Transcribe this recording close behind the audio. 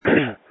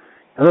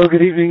Hello,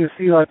 good evening. This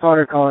is Eli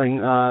Potter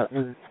calling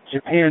with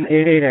Japan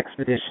 88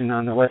 expedition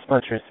on the West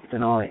Buttress,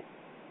 Denali.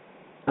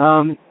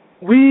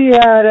 We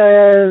had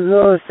a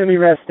little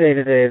semi-rest day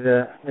today.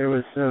 There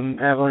was some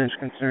avalanche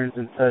concerns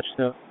and such,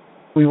 so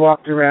we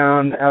walked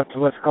around out to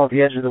what's called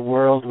the Edge of the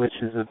World, which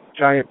is a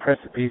giant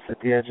precipice at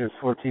the edge of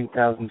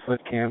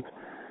 14,000-foot camp.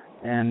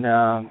 And,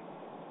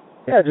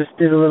 just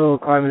did a little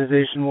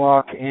acclimatization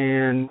walk,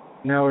 and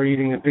now we're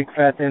eating a big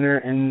fat dinner,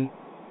 and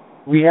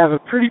we have a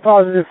pretty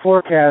positive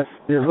forecast.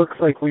 It looks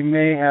like we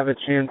may have a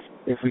chance,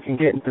 if we can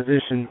get in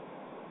position,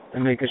 to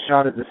make a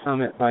shot at the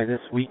summit by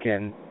this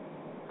weekend.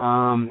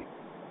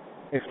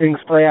 If things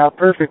play out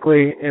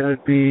perfectly, it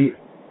would be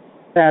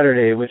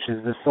Saturday, which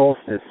is the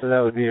solstice, so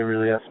that would be a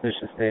really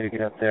auspicious day to get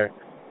up there.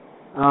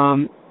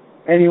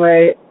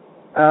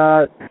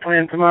 The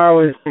plan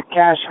tomorrow is to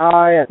cache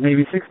high at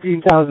maybe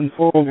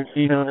 16,400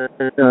 feet under